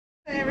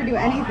never do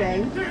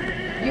anything.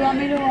 You want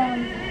me to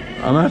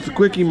I'm at the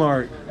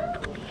Kwik-E-Mart.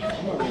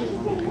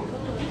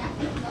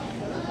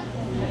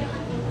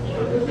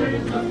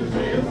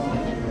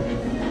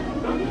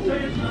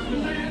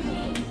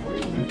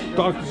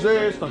 Dr.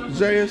 Zayas, Dr.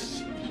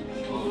 Zayas.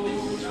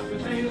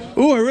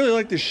 Ooh, I really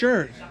like this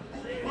shirt.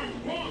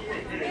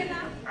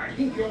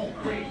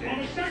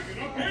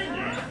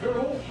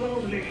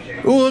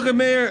 Ooh, look at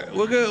Mayor.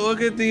 Look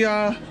at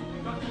the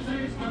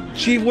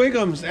Chief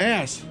Wiggum's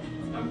ass.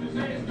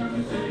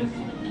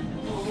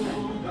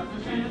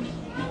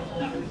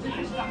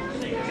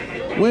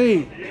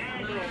 Wait.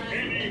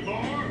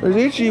 Where's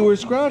Itchy? Where's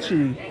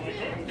Scratchy?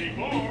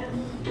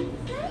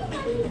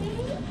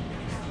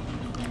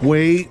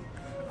 Wait.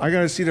 I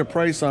gotta see the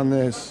price on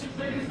this.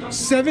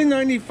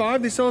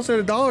 $7.95. They sell us at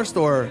a dollar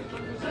store.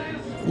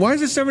 Why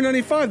is it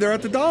 $7.95? They're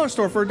at the dollar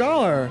store for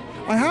 $1.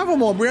 I have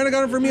them all. Brianna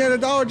got them for me at a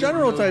Dollar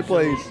General type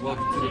place.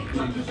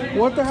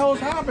 What the hell is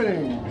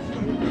happening?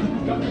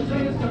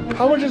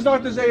 How much is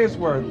Dr. Zayas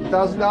worth?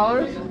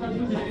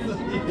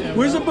 $1,000?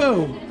 Where's a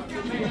boo?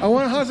 I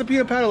want a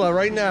Hasapina Pedala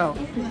right now.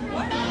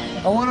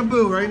 I want a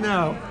boo right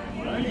now.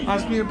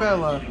 Hasapina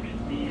Pedala.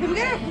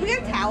 Can we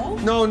get a towel?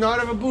 No,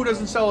 not if a boo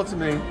doesn't sell it to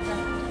me.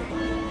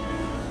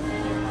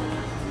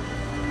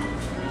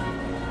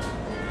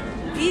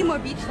 We need more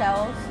beach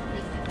towels.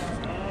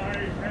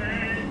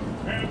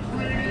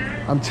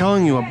 I'm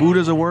telling you, a boo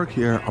doesn't work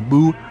here. A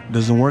boo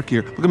doesn't work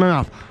here. Look at my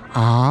mouth.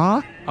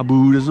 Ah, a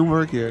boo doesn't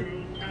work here.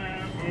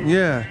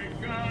 Yeah.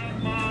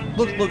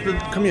 Look,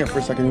 come here for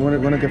a second. You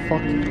wanna get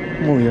fucked?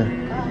 Come over here.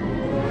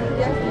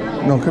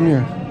 No, come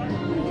here.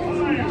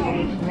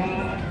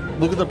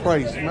 Look at the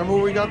price. Remember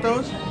where we got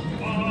those?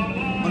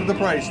 Look at the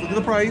price. Look at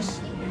the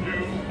price.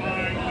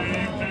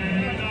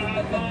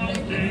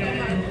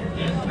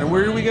 And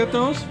where did we get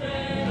those?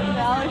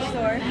 Dollar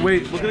store.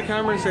 Wait, look at the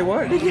camera and say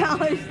what? The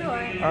dollar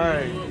store.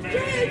 Alright.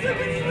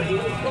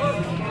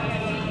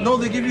 No,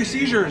 they give you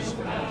seizures.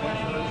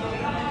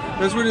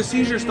 That's where the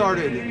seizure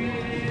started. Hey,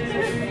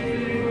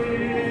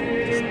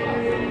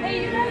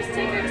 you guys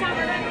take your time.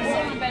 We're gonna sit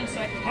on the bench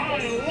so I can.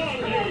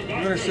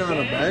 You're gonna sit on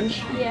a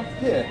bench? Yeah.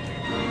 Yeah.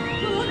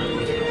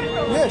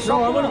 Yeah,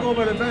 no, I want to go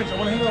by the bench. I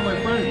want to hang out with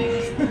my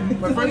friends.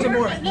 My friends are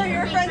more. They're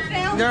your friends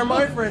now? They're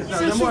my friends now.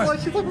 She's like,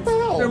 what the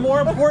hell? They're more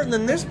important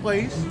than this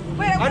place.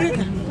 Wait, I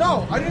didn't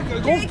go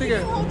can to you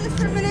hold this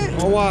for a minute?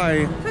 Oh,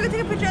 why? So I can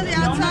take a picture of the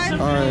outside?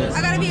 Alright.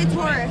 I gotta be a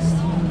tourist.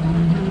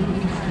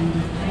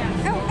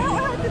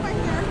 Ow, did my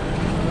hair.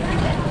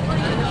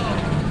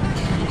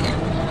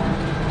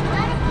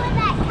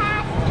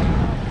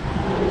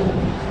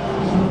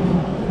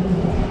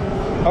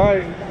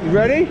 Alright, you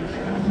ready?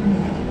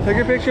 Take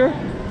a picture.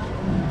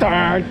 You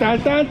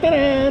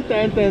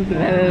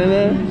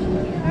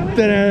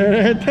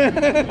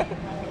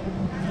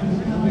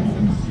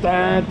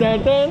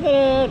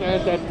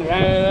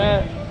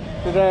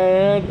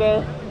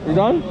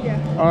done?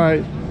 Yeah.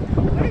 Alright.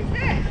 What is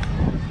this?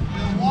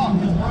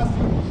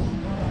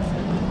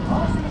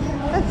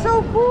 That's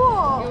so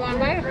cool. You want to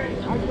buy it?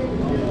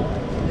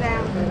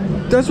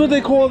 Yeah. That's what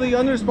they call the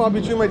underspot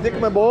between my dick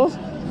and my balls?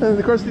 And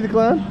the Krusty the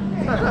Clown? I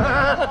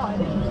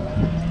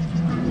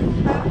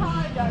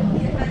apologize for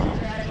the adventure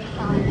at any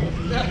time.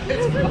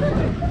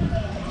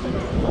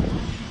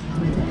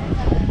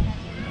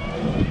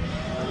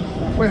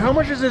 Wait, how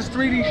much is this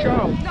 3D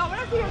show? No, we're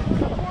not here.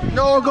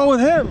 No, I'll go with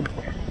him.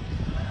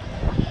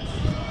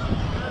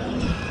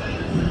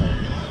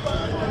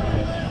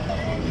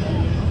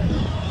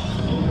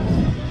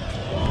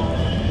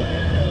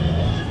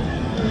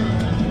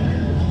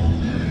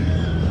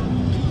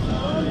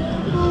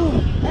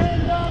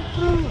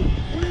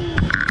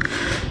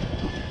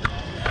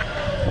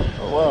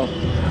 Wow.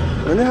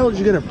 When the hell did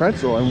you get a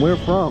pretzel and where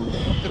from?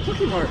 The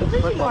Kwik-E-Mart.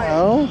 What the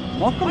hell?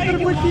 Welcome to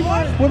the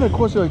Kwik-E-Mart. What did it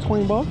cost you, like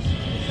 20 bucks?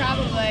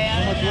 Probably.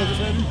 How much was it,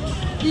 baby?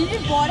 You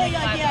just bought it?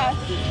 Like, yeah.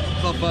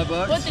 About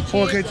 $5. What's the cheese?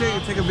 Well, okay,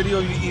 take a video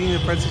of you eating the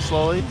pretzel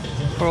slowly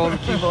for all the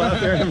people out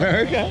there in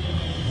America.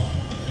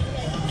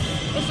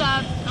 What's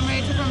up? I'm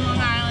Rachel from Long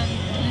Island.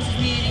 And this is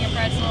me eating a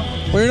pretzel.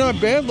 Well, you're not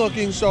bad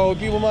looking, so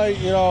people might,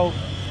 you know,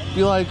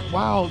 be like,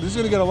 wow, this is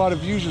going to get a lot of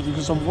views just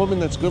because some woman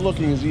that's good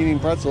looking is eating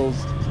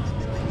pretzels.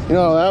 You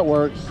know how that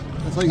works.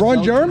 It's like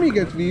Ron Jeremy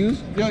gets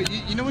views. Yo,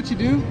 you know what you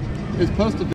do? Is post a